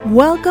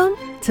Welcome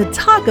to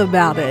Talk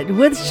About It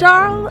with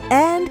Charles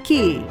and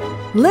Key.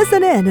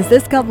 Listen in as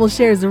this couple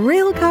shares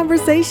real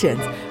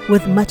conversations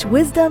with much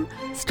wisdom,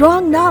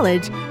 strong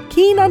knowledge,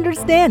 keen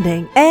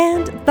understanding,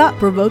 and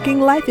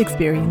thought-provoking life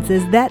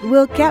experiences that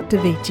will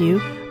captivate you,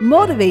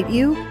 motivate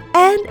you,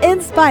 and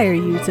inspire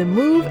you to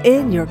move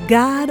in your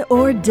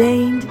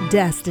God-ordained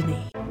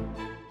destiny.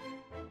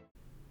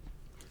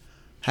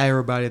 Hi,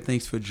 everybody.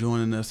 Thanks for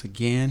joining us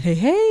again.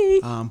 Hey.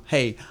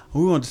 Hey,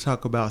 we want to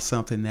talk about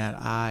something that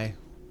I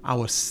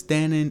was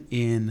standing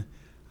in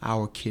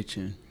our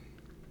kitchen,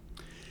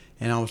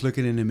 and I was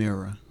looking in the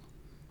mirror.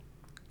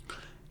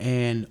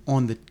 And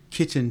on the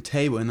kitchen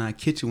table, in our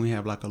kitchen, we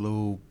have like a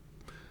little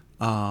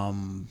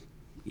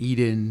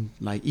eat-in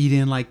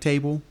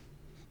table,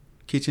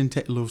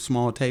 little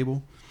small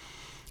table.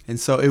 And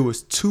so it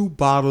was 2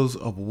 bottles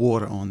of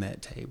water on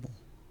that table.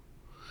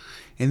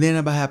 And then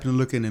I happened to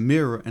look in the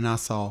mirror and I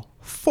saw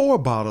 4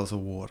 bottles of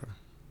water.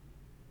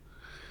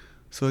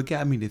 So it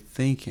got me to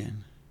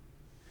thinking.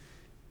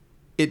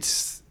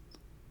 It's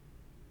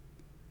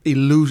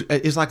illusion.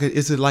 It's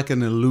like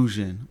an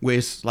illusion where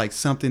it's like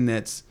something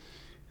that's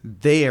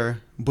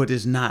there, but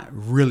it's not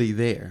really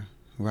there,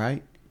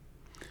 right?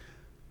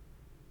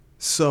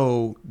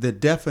 So the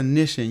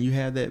definition, you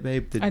have that,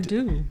 babe? I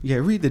do. Yeah,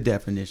 read the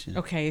definition.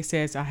 Okay, it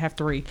says, I have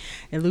 3.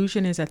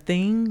 Illusion is a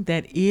thing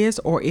that is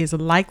or is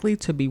likely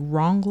to be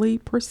wrongly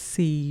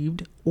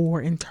perceived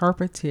or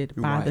interpreted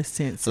by the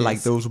senses.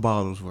 Like those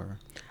bottles were.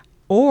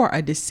 Or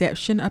a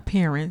deception,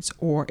 appearance,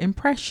 or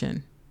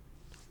impression.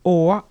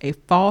 Or a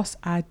false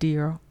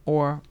idea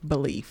or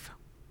belief.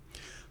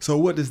 So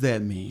what does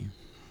that mean?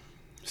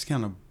 Just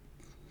kind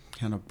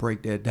of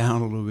break that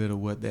down a little bit of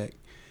what that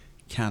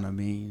kind of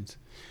means.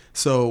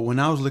 So when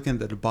I was looking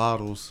at the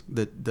bottles,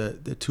 the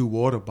 2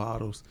 water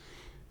bottles,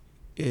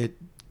 the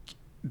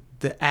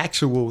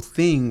actual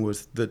thing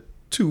was the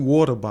 2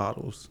 water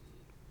bottles,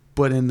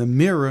 but in the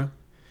mirror,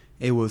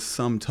 it was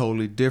something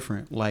totally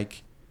different.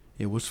 Like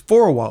it was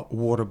 4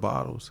 water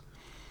bottles.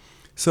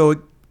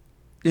 So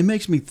it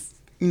makes me,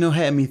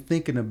 had me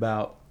thinking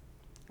about,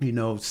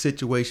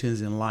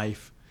 situations in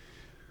life.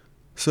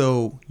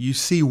 So you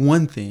see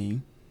one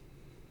thing,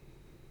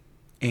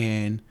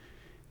 and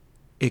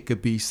it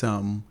could be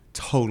something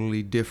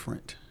totally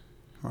different,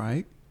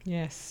 right?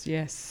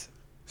 Yes.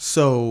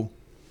 So,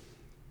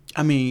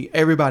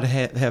 everybody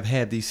have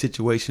had these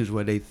situations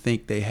where they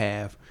think they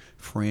have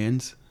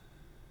friends.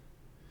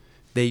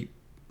 They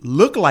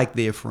look like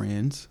they're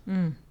friends,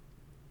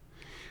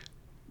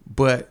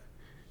 but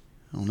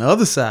on the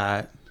other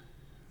side,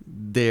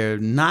 they're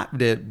not.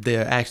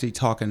 They're actually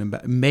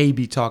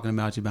maybe talking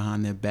about you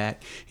behind their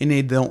back, and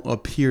they don't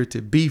appear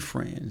to be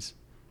friends.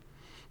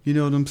 You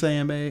know what I'm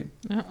saying, babe?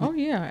 Oh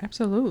yeah,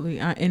 absolutely.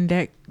 And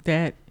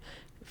that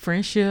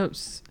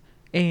friendships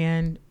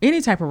and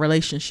any type of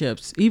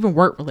relationships, even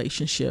work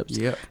relationships,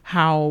 yep.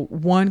 How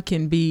one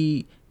can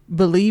be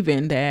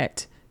believing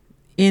that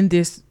in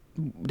this,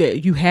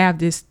 that you have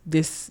this,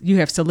 you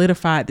have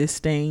solidified this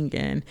thing,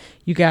 and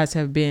you guys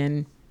have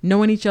been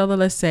knowing each other,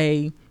 let's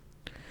say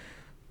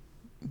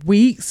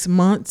weeks,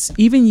 months,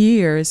 even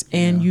years,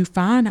 and you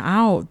find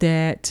out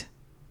that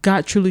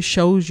God truly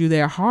shows you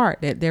their heart,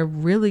 that they're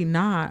really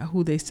not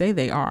who they say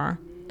they are.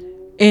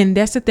 And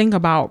that's the thing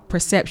about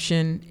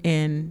perception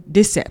and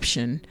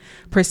deception.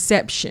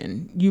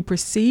 Perception, you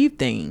perceive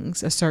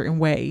things a certain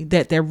way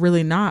that they're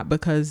really not,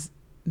 because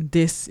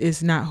this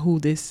is not who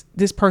this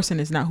person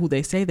is not who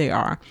they say they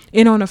are.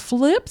 And on the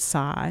flip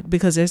side,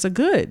 because there's a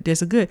good,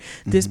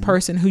 this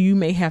person who you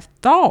may have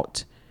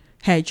thought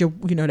had your,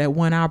 that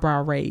one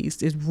eyebrow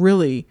raised is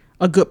really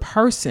a good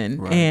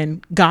person, right?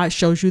 And God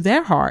shows you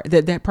their heart,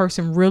 that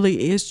person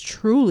really is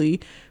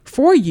truly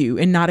for you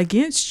and not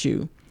against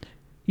you.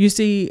 You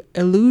see,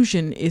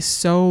 illusion is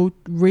so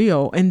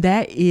real, and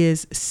that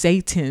is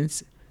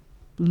Satan's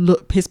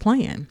his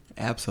plan.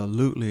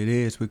 Absolutely, it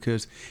is,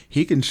 because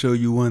he can show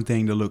you one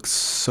thing that looks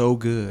so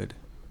good.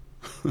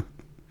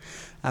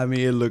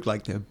 It looked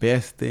like the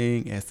best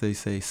thing, as they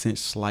say, since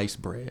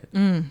sliced bread.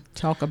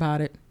 Talk about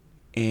it.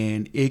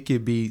 And it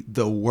could be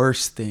the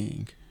worst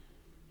thing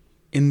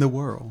in the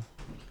world.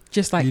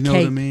 Just like cake. You know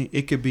cake. what I mean?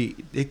 It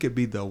could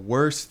be the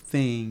worst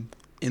thing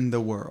in the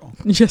world.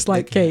 Just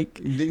like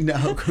cake.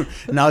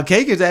 No,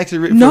 cake is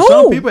actually, for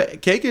some people,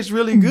 cake is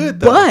really good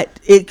though. But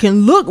it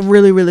can look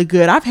really, really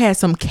good. I've had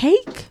some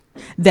cake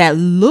that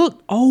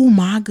looked, oh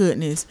my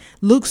goodness,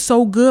 looks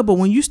so good. But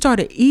when you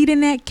started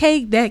eating that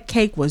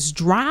cake was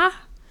dry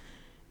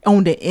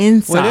on the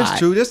inside. Well, that's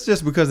true. That's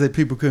just because that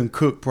people couldn't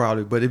cook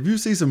probably. But if you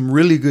see some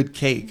really good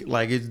cake,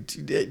 like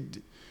it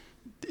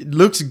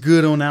looks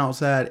good on the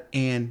outside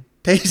and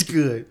tastes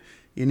good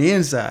in the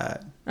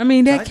inside. That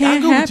can't happen. I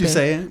know what you're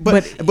saying,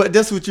 but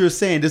that's what you're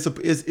saying. This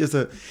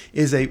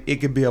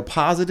it could be a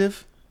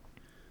positive,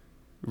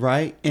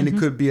 right? And it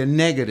could be a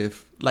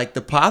negative. Like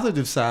the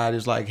positive side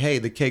is like, hey,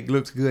 the cake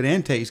looks good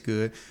and tastes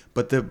good,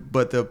 but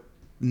the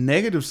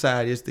negative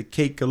side is the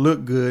cake could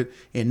look good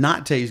and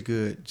not taste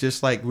good.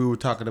 Just like we were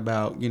talking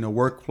about,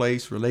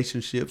 workplace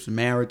relationships,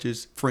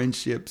 marriages,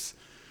 friendships,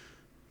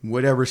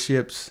 whatever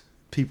ships.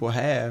 people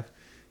have,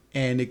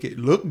 and it could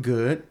look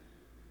good,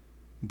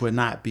 but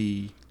not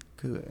be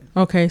good.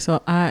 Okay,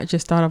 so I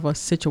just thought of a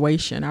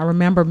situation. I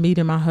remember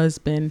meeting my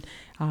husband,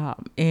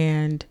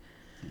 and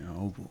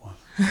Oh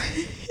boy.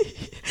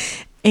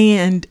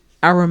 and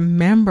I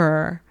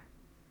remember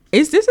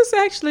this is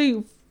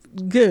actually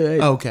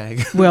good.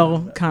 Okay.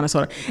 Well, kind of,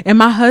 sort of. And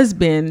my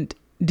husband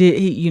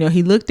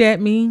he looked at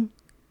me,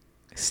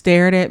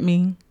 stared at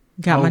me,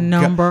 got my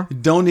number.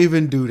 God. Don't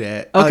even do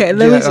that. Okay,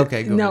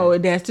 Go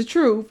ahead. That's the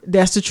truth.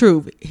 That's the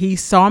truth. He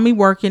saw me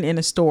working in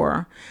a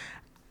store.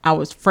 I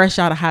was fresh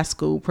out of high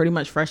school, pretty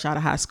much fresh out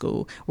of high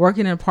school,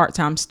 working in a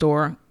part-time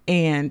store,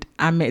 and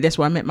that's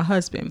where I met my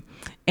husband.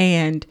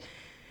 And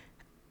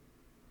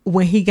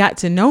when he got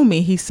to know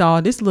me, he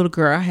saw this little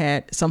girl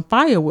had some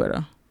fire with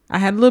her. I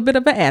had a little bit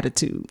of an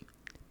attitude,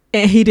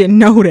 and he didn't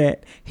know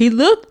that. He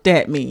looked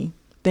at me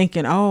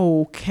thinking,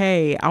 oh,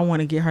 okay, I want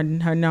to get her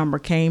number,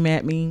 came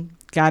at me,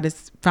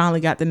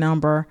 finally got the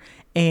number.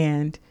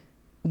 And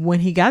when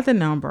he got the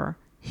number,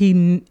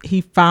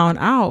 he found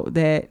out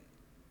that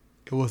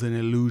it was an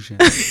illusion.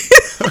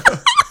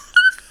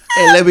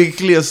 And let me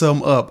clear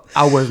something up.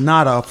 I was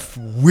not a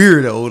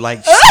weirdo,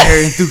 like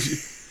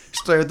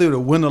staring through the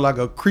window like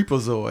a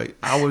creepazoid.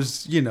 I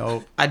was,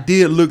 I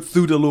did look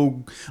through the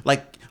little,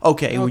 like,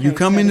 okay, when you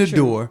come in the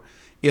door,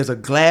 there's a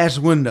glass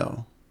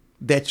window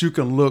that you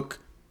can look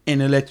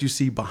and it let you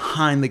see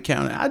behind the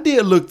counter. I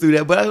did look through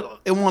that,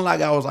 but it wasn't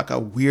like I was like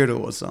a weirdo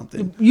or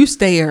something. You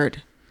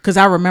stared. Because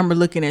I remember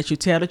looking at you,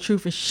 tell the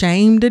truth and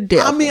shame the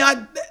devil. I mean,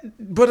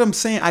 but I'm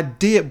saying I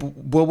did,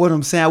 but what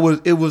I'm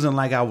saying, it wasn't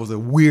like I was a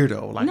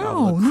weirdo, like I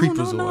was a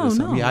creepazoid or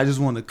something. Yeah, I just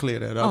wanted to clear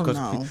that up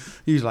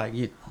because he's like,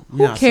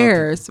 who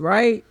cares,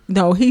 right?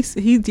 No, he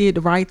did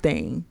the right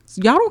thing.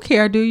 Y'all don't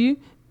care, do you?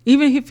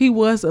 Even if he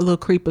was a little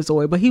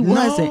creepazoid, but he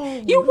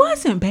wasn't. You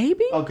wasn't,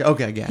 baby. Okay,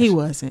 I got you.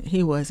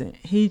 He wasn't.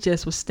 He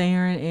just was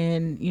staring,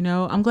 and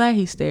I'm glad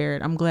he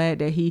stared. I'm glad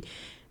that he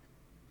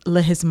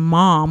let his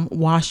mom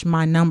wash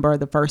my number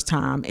the first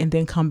time and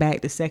then come back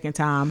the second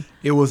time.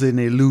 It was an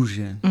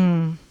illusion.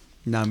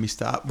 Now let me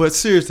stop. But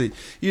seriously,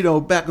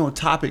 back on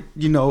topic,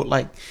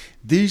 like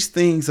these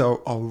things are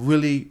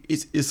really,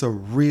 it's a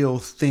real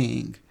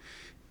thing.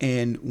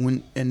 And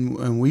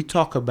when we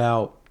talk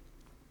about,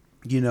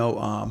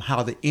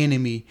 how the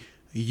enemy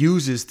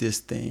uses this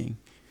thing,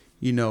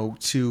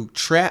 to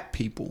trap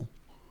people,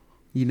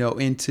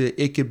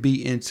 it could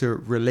be into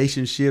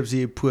relationships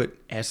he put,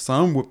 as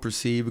some would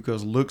perceive,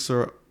 because looks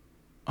are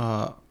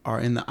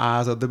in the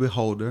eyes of the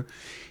beholder.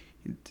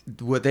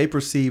 What they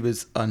perceive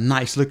is a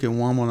nice looking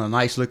woman, a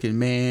nice looking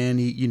man.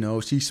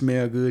 She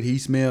smell good, he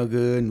smell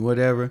good, and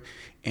whatever.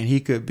 And he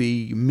could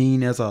be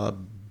mean as a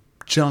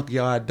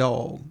junkyard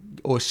dog,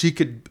 or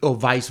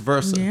vice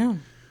versa. Yeah.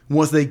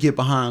 Once they get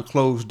behind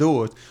closed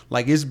doors,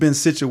 like it's been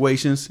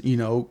situations,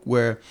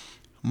 where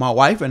my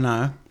wife and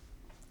I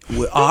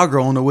would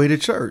argue on the way to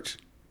church,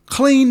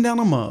 clean down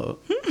a mug.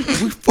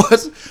 We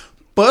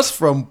bust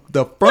from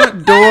the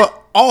front door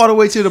all the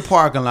way to the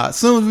parking lot. As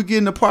soon as we get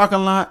in the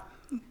parking lot,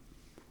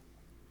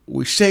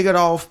 we shake it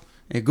off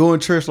and go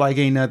in church like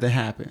ain't nothing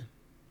happened.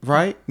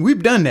 Right?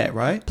 We've done that,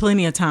 right?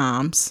 Plenty of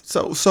times.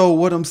 So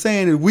what I'm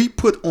saying is we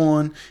put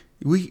on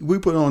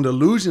the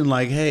illusion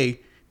like, hey,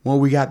 when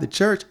we got to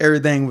church,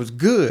 everything was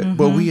good,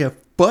 but we have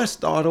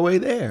bust all the way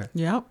there.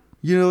 Yep.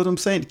 You know what I'm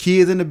saying? The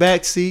kids in the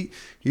back seat,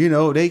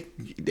 they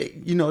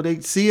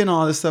seeing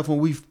all this stuff when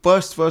we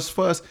fuss.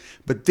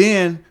 But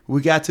then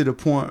we got to the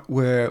point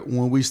where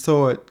when we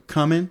saw it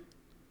coming,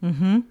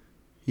 we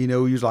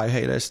was like,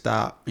 hey, let's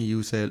stop. And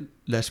you said,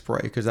 let's pray,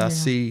 because I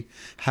see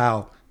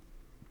how,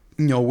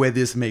 where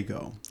this may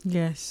go.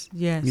 Yes,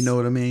 yes. You know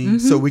what I mean?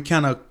 So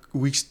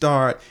we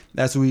start,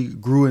 as we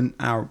grew in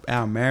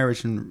our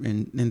marriage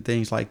and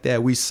things like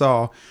that, we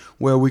saw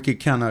where we could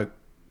kind of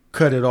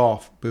cut it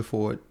off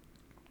before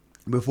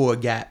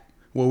it got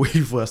where we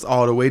fuss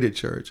all the way to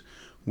church.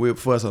 We'll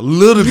fuss a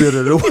little bit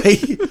of the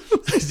way,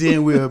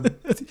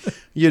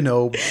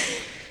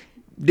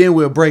 then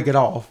we'll break it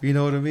off. You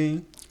know what I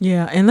mean?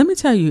 Yeah, and let me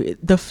tell you,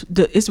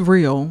 it's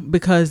real,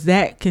 because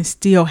that can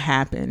still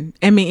happen.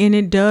 I mean, and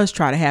it does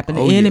try to happen.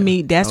 The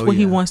enemy, that's what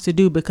he wants to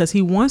do, because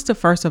he wants to,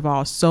 first of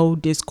all, sow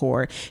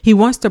discord. He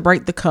wants to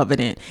break the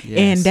covenant. Yes.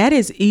 And that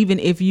is even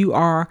if you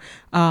are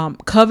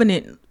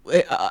covenant,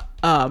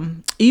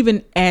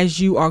 even as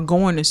you are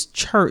going to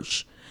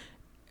church,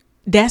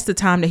 that's the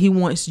time that he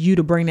wants you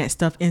to bring that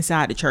stuff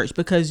inside the church,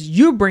 because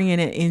you're bringing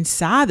it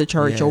inside the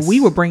church. Yes. Or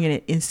we were bringing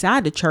it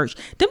inside the church.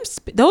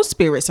 Those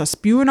spirits are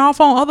spewing off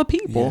on other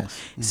people.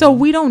 Yes. So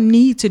we don't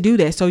need to do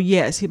that. So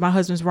yes, my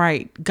husband's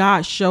right.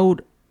 God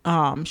showed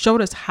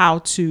us how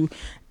to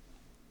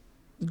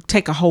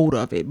take a hold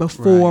of it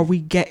before we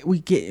get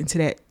into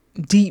that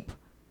deep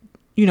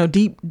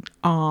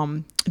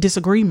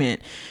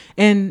disagreement.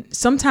 And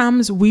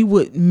sometimes we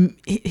would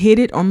hit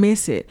it or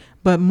miss it,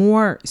 but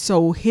more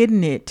so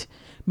hitting it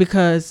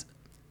because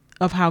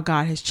of how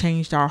God has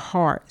changed our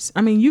hearts.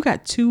 I mean, you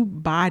got two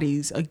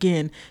bodies,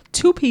 again,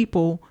 two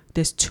people,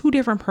 there's two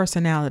different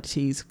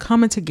personalities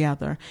coming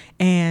together,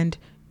 and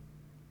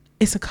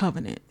it's a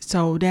covenant.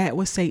 So that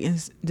was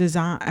Satan's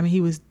design. I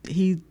mean,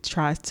 he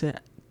tries to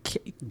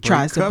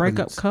break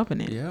up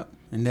covenant. Yeah,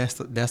 and that's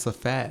a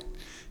fact.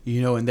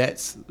 And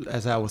that's,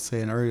 as I was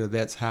saying earlier,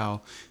 that's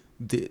how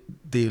the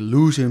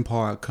illusion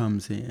part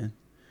comes in,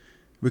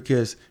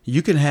 because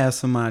you can have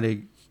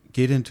somebody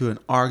get into an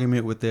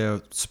argument with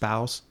their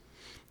spouse,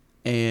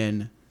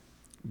 and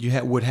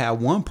you would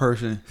have one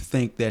person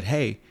think that,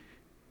 hey,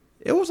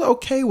 it was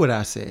okay what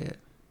I said.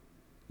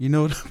 You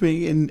know what I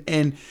mean?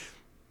 And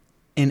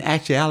in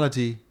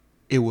actuality,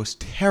 it was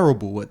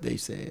terrible what they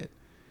said.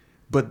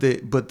 But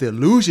the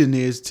illusion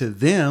is to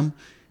them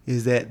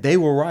is that they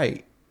were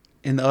right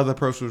and the other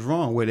person was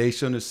wrong, where they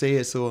shouldn't have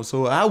said so and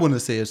so. I wouldn't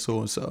have said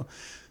so and so,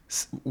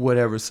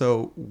 whatever.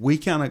 So we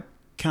kind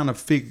of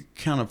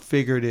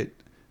figured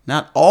it,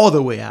 not all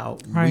the way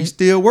out. Right. We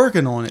still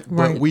working on it,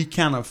 Right. but we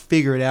kind of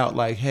figured out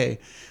like, hey,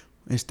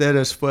 instead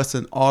of us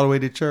fussing all the way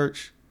to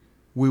church,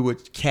 we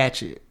would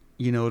catch it.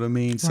 You know what I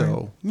mean? Right.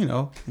 So,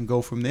 and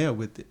go from there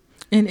with it.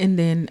 And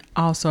then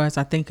also, as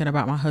I'm thinking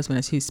about my husband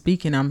as he's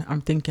speaking,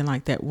 I'm thinking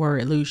like that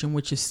word illusion,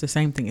 which is the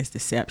same thing as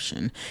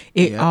deception.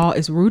 It all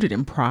is rooted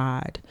in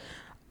pride.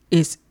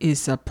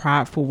 It's a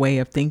prideful way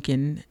of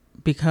thinking,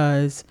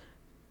 because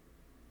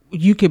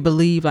you could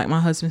believe, like my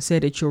husband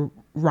said, that you're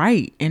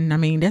right. And I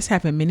mean, that's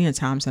happened many a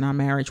times in our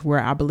marriage where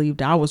I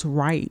believed I was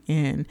right.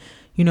 And,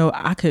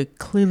 I could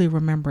clearly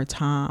remember a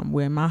time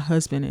where my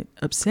husband had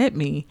upset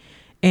me,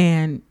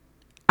 and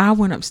I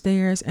went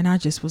upstairs and I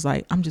just was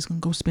like, I'm just going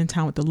to go spend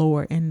time with the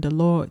Lord. And the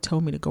Lord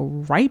told me to go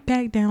right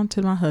back down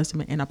to my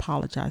husband and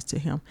apologize to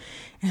him.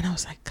 And I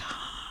was like,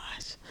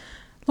 gosh,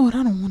 Lord,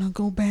 I don't want to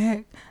go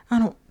back.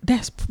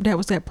 That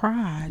was that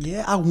pride.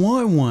 Yeah, I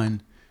want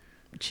one.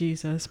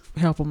 Jesus,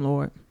 help him,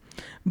 Lord.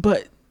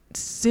 But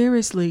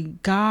seriously,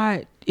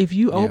 God, if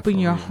you open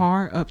your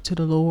heart up to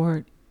the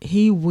Lord,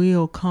 he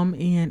will come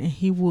in and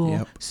he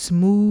will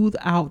smooth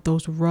out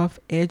those rough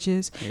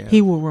edges. Yep.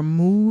 He will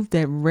remove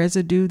that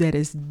residue that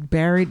is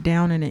buried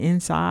down in the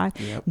inside.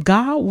 Yep.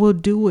 God will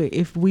do it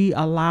if we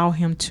allow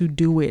him to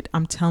do it.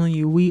 I'm telling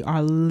you, we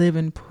are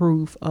living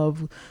proof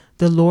of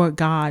the Lord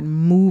God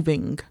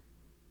moving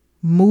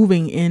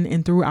in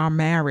and through our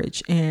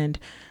marriage. And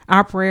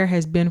our prayer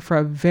has been for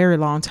a very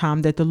long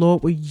time that the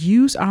Lord will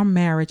use our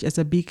marriage as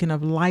a beacon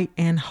of light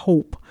and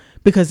hope,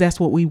 because that's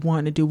what we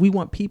want to do. We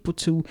want people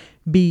to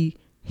be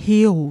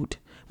healed.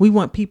 We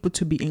want people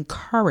to be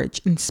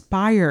encouraged,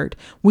 inspired.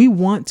 We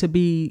want to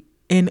be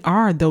and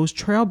are those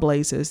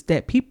trailblazers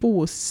that people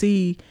will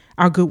see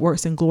our good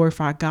works and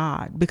glorify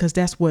God, because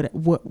that's what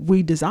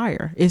we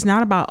desire. It's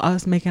not about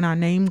us making our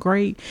name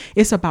great.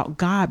 It's about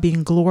God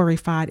being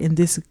glorified in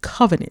this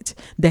covenant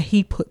that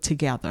he put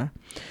together.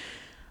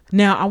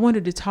 Now, I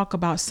wanted to talk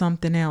about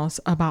something else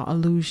about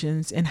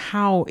illusions and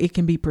how it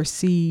can be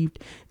perceived.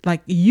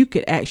 Like, you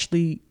could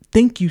actually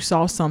think you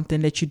saw something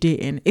that you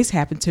didn't. It's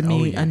happened to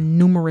me a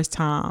numerous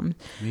times.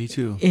 Me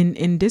too.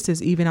 And this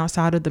is even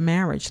outside of the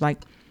marriage. Like,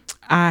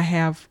 I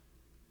have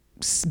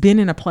been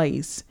in a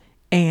place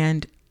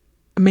and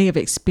may have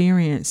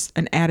experienced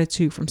an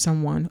attitude from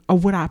someone, or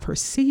what I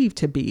perceive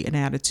to be an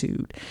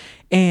attitude.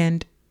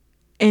 And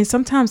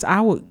sometimes I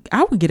would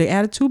get an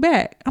attitude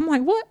back. I'm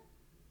like, what?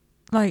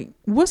 Like,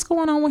 what's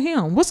going on with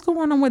him? What's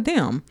going on with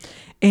them?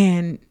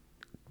 And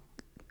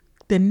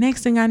the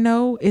next thing I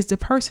know is the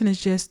person is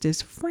just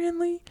as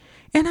friendly.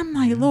 And I'm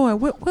like,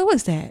 Lord, what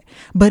was that?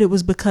 But it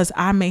was because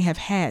I may have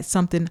had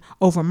something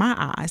over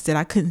my eyes that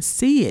I couldn't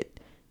see it.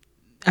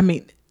 I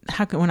mean,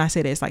 when I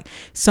say that, it's like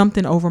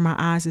something over my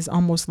eyes is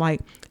almost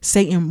like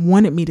Satan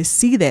wanted me to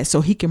see that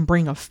so he can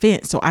bring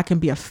offense, so I can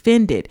be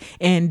offended.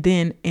 And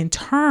then in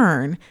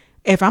turn,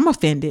 if I'm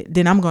offended,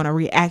 then I'm going to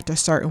react a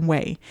certain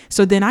way.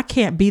 So then I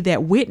can't be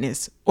that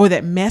witness or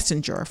that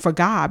messenger for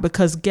God,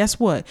 because guess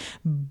what?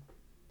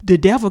 The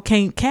devil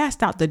can't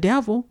cast out the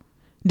devil.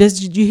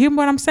 Did you hear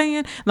what I'm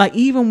saying? Like,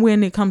 even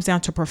when it comes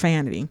down to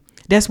profanity,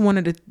 that's one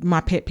of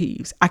my pet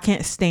peeves. I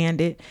can't stand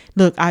it.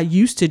 Look, I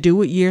used to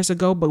do it years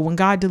ago, but when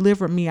God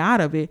delivered me out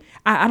of it,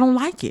 I don't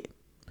like it.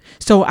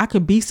 So I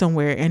could be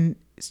somewhere and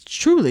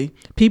truly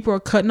people are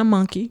cutting a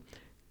monkey,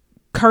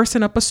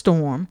 cursing up a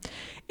storm,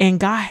 and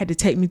God had to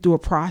take me through a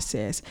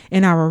process.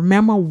 And I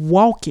remember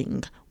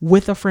walking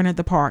with a friend at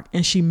the park,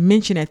 and she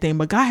mentioned that thing,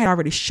 but God had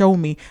already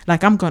shown me,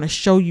 like, I'm going to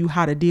show you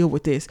how to deal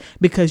with this,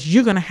 because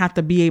you're going to have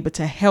to be able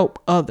to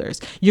help others.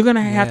 You're going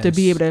to have to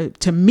be able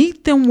to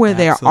meet them where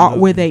they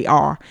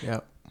are.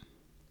 Yep.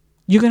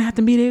 You're going to have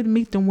to be able to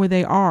meet them where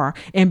they are.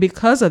 And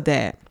because of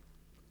that,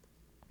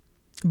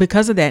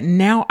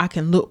 now I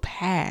can look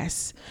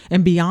past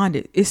and beyond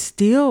it. It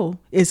still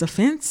is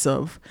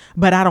offensive,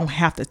 but I don't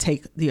have to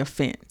take the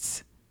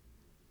offense.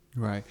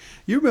 Right.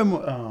 You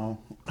remember,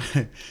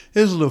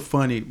 here's a little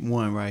funny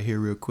one right here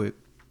real quick.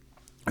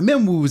 I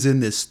remember we was in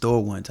this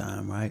store one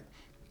time, right?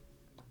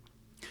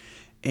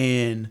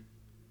 And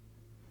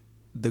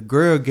the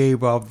girl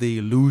gave off the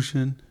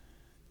illusion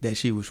that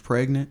she was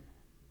pregnant.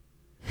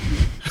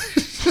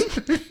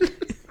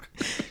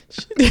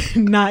 She did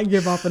not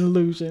give off an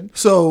illusion.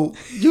 So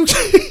you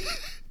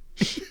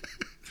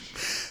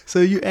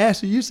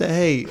asked her, you said,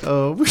 hey,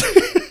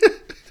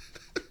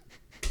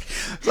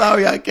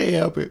 sorry, I can't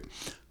help it.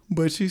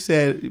 But she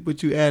said,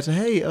 but you asked her,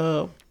 hey,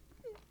 are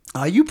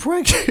you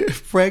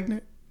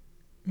pregnant?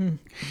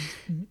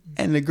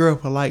 And the girl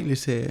politely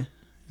said,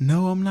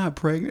 no, I'm not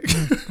pregnant.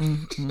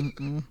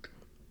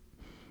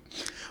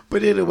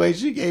 But anyway,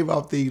 she gave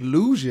off the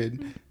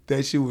illusion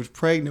that she was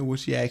pregnant when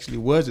she actually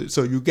wasn't.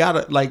 So you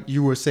gotta, like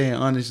you were saying,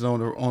 honest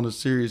on a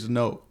serious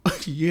note,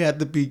 you have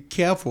to be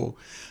careful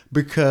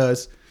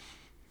because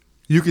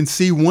you can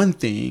see one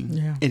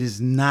thing, it is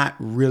not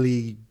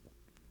really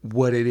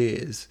what it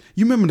is.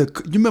 You remember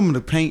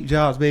the paint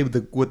jobs, baby,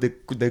 what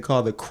they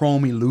call the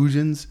chrome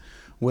illusions,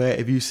 where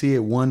if you see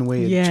it one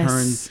way, it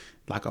turns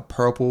like a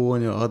purple,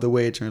 and the other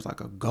way it turns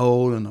like a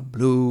gold and a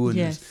blue,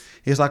 and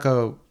it's like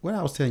what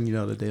I was telling you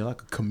the other day,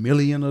 like a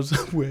chameleon or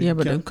something. Yeah,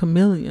 but the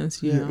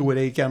chameleons, where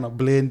they kind of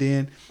blend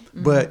in.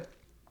 Mm-hmm. But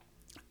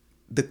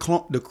the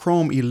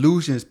chrome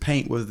illusions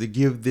paint was to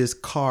give this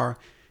car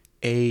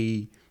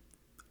a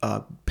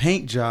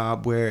paint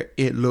job where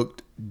it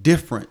looked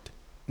different.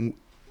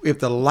 If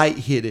the light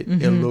hit it,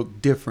 it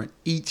looked different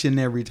each and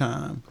every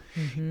time.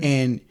 Mm-hmm.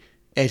 And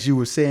as you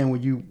were saying,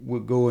 when you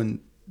would go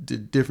in to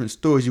different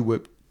stores, you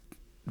would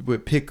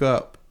pick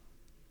up,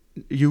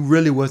 you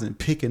really wasn't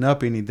picking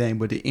up anything,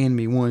 but the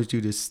enemy wanted you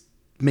to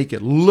make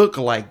it look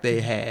like they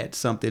had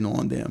something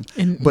on them,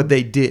 but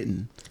they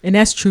didn't. And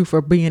that's true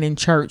for being in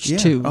church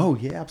too. Oh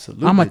yeah,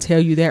 absolutely. I'm gonna tell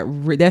you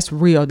that's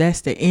real.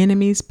 That's the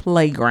enemy's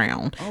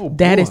playground. Oh,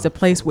 that boy, is the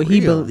place where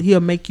he'll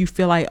make you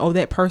feel like, oh,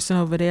 that person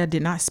over there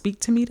did not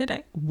speak to me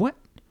today. What?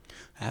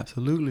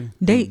 Absolutely.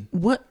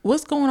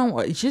 What's going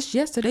on? Just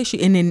yesterday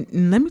and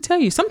then let me tell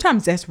you,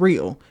 sometimes that's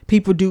real.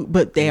 People do,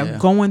 but they're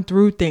going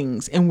through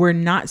things, and we're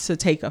not to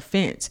take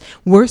offense.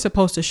 We're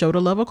supposed to show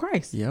the love of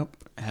Christ. Yep,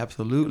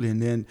 absolutely.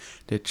 And then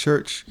the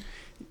church,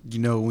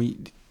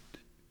 when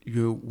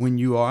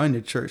you are in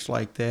the church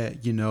like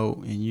that,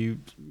 and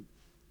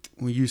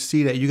when you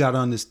see that, you got to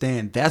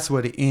understand that's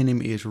where the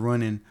enemy is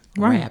running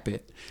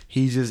rapid.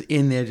 He's just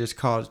in there, just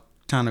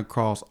trying to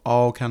cause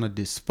all kind of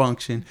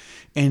dysfunction.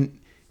 And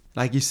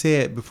like you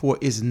said before,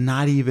 it's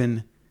not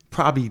even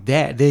probably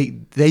that.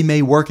 They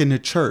may work in the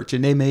church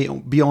and they may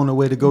be on their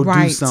way to go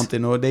do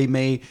something, or they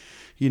may,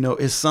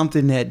 it's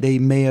something that they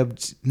may have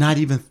not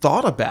even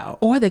thought about.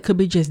 Or they could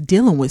be just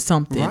dealing with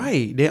something.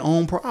 Right. Their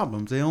own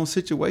problems, their own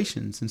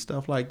situations and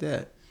stuff like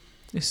that.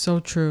 It's so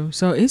true.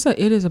 So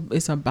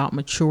it's about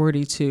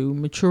maturity too.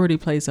 Maturity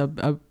plays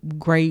a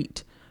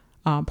great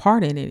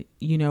part in it.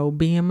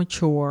 Being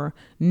mature,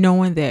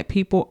 knowing that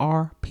people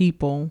are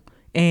people.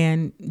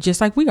 And just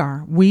like we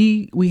are,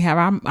 we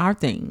have our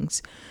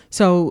things.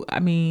 So, I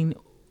mean,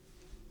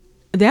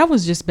 that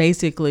was just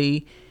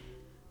basically,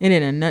 in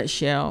a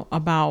nutshell,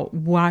 about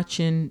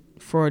watching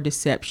for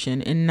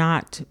deception and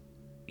not,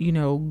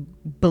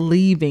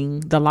 believing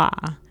the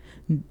lie,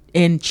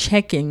 and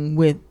checking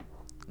with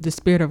the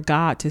Spirit of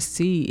God to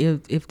see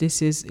if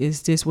this is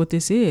this what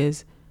this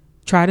is.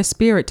 Try the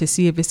Spirit to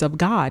see if it's of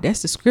God.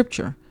 That's the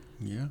scripture.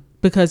 Yeah.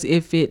 Because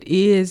if it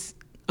is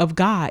of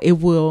God,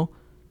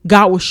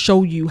 God will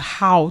show you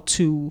how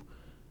to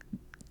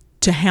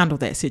handle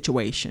that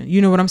situation.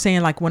 You know what I'm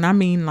saying? Like when I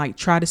mean like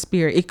try the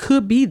Spirit, it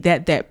could be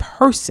that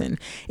person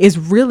is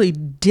really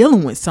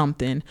dealing with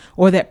something,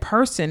 or that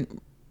person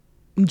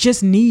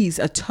just needs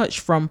a touch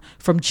from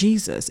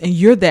Jesus. And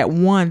you're that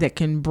one that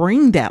can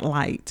bring that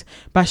light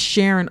by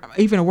sharing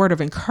even a word of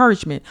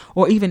encouragement,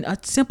 or even a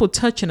simple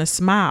touch and a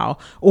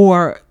smile.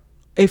 Or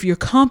if you're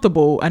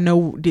comfortable, I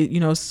know,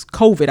 it's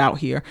COVID out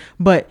here,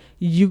 but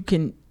you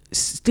can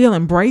still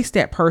embrace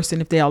that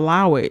person if they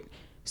allow it.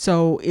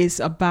 So it's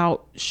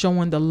about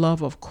showing the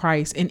love of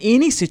Christ in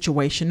any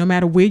situation, no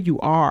matter where you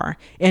are,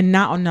 and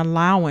not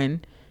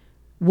allowing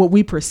what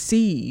we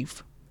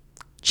perceive.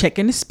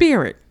 Checking the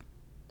Spirit,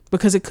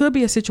 because it could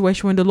be a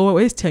situation when the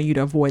Lord is telling you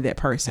to avoid that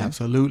person.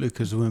 Absolutely,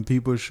 because when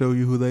people show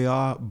you who they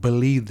are,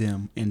 believe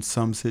them in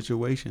some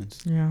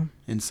situations. Yeah.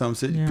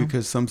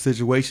 Because some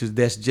situations,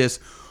 that's just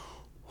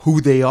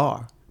who they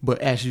are. But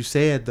as you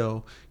said,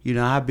 though,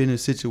 I've been in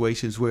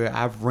situations where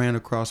I've ran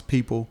across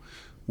people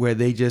where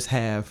they just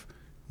have,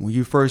 when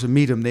you first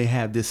meet them, they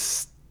had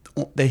this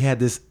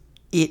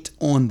it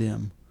on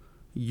them.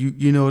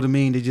 You know what I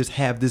mean? They just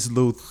have this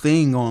little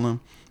thing on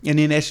them. And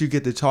then as you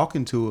get to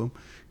talking to them,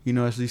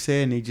 as you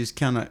said, and they just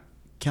kind of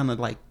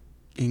like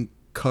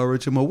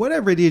encourage them, or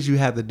whatever it is you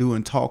have to do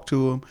and talk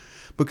to them.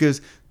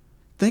 Because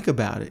think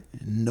about it.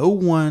 No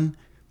one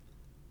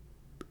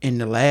in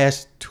the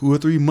last 2 or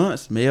 3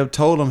 months may have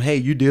told them, hey,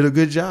 you did a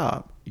good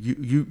job.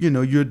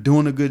 You're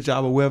doing a good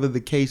job, or whatever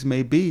the case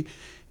may be.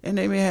 And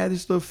they may have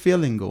this little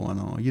feeling going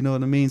on. You know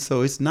what I mean?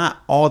 So it's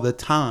not all the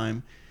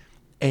time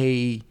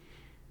I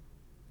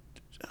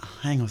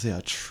ain't gonna say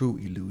a true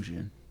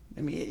illusion.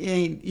 I mean, it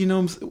ain't,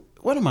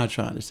 what am I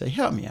trying to say?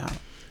 Help me out.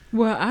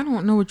 Well, I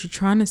don't know what you're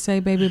trying to say,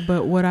 baby,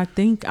 but what I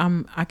think I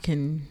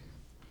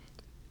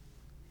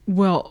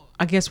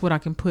guess what I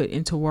can put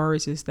into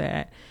words is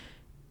that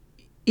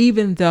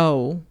even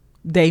though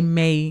they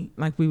may,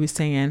 like we were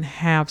saying,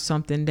 have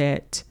something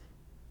that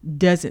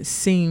doesn't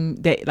seem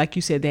that, like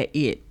you said, that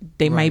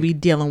they may be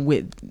dealing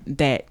with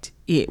that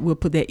we'll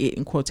put that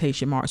in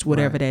quotation marks,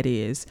 whatever that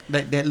is.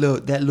 That little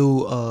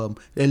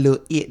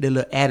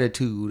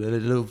attitude, that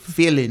little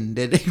feeling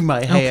that they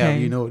might have,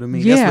 you know what I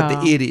mean? Yeah. That's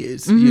what the it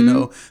is, you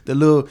know.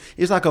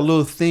 It's like a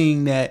little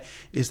thing that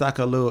it's like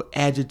a little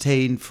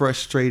agitating,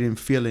 frustrating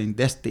feeling.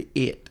 That's the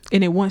it.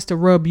 And it wants to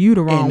rub you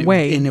the wrong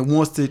way. And it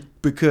wants to,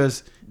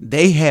 because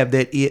they have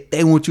that it,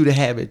 they want you to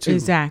have it too.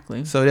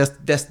 Exactly. So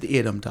that's the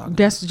it I'm talking about.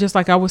 That's just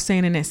like I was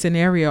saying in that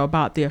scenario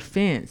about the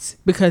offense,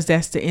 because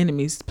that's the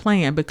enemy's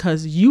plan,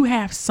 because you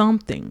have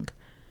something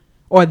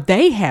or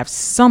they have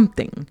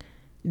something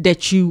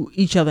that you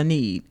each other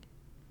need.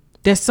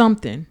 There's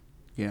something.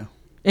 Yeah.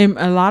 And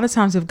a lot of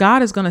times if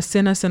God is going to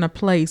send us in a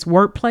place,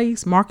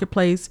 workplace,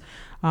 marketplace,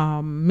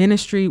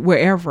 ministry,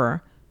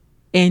 wherever,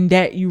 and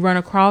that you run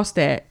across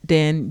that,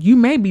 then you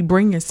may be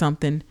bringing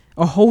something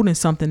or holding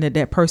something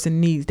that person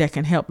needs that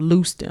can help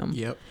loose them.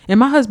 Yep. And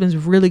my husband's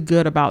really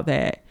good about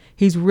that.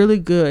 He's really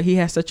good. He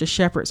has such a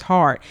shepherd's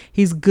heart.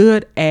 He's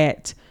good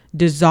at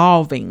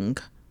dissolving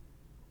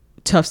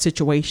tough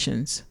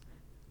situations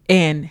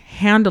and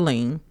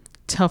handling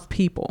tough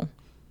people.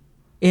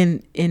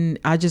 And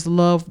I just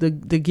love the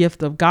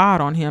gift of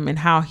God on him and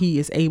how he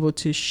is able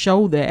to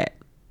show that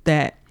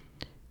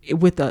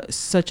with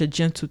such a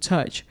gentle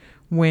touch,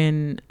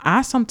 when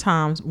I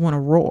sometimes want to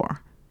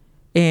roar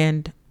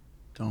and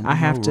I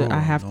have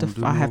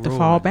to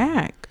fall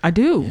back. I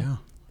do. Yeah,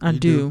 I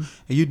do.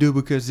 And you do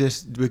because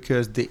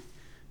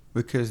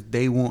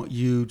they want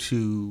you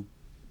to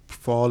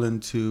fall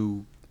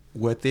into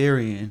what they're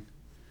in.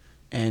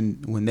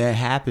 And when that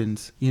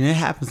happens, it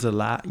happens a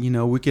lot.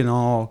 We can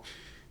all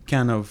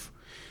kind of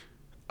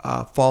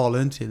fall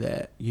into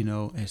that,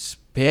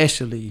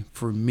 especially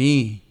for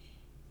me.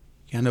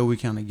 I know we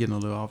kind of getting a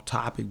little off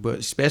topic, but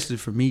especially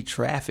for me,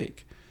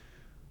 traffic.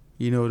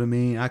 You know what I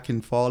mean? I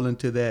can fall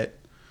into that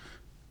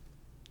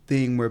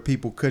thing where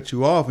people cut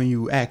you off and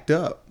you act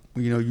up.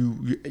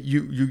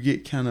 You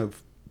get kind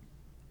of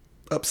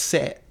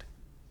upset.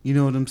 You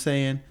know what I'm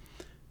saying?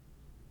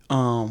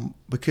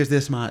 Because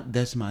that's my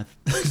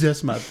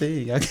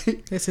thing.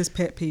 That's his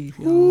pet peeve.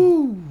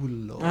 Ooh,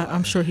 Lord,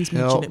 I'm sure he's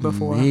mentioned it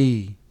before.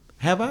 Me.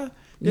 Have I?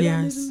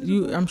 Yes,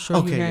 I'm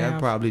sure you have. I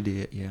probably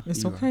did. Yeah,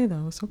 it's okay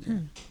though. It's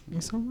okay. Yeah.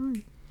 It's all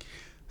right.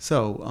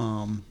 So,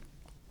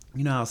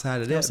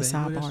 outside of that, that's a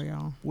sidebar,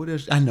 y'all. What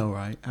else? I know,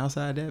 right?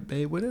 Outside of that,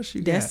 babe, what else you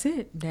got?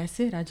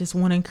 That's it. I just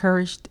want to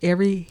encourage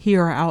every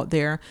hearer out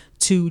there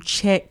to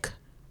check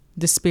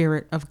the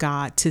Spirit of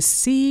God to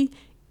see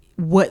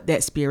what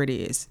that spirit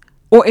is.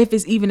 Or if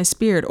it's even a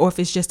spirit, or if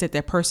it's just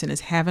that person is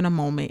having a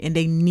moment and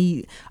they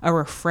need a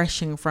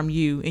refreshing from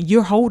you and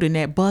you're holding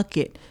that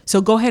bucket.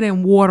 So go ahead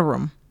and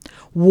water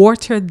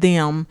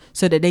them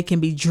so that they can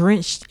be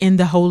drenched in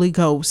the Holy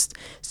Ghost,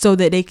 so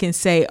that they can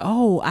say,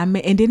 and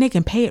then they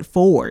can pay it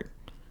forward.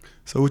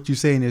 So what you're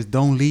saying is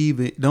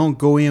don't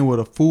go in with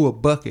a full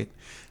bucket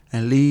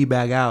and leave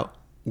back out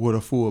with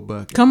a full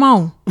bucket. Come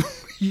on.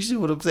 You see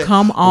what I'm saying?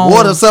 Come on.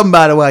 Water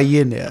somebody while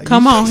you're in there.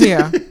 Come on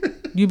here.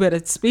 You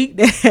better speak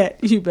that.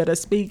 You better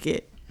speak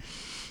it.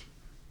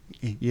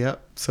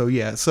 Yep. So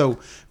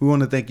we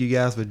want to thank you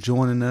guys for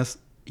joining us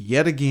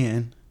yet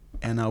again.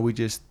 And we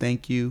just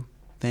thank you.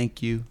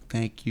 Thank you.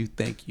 Thank you.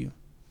 Thank you.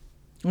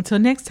 Until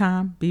next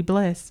time, be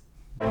blessed.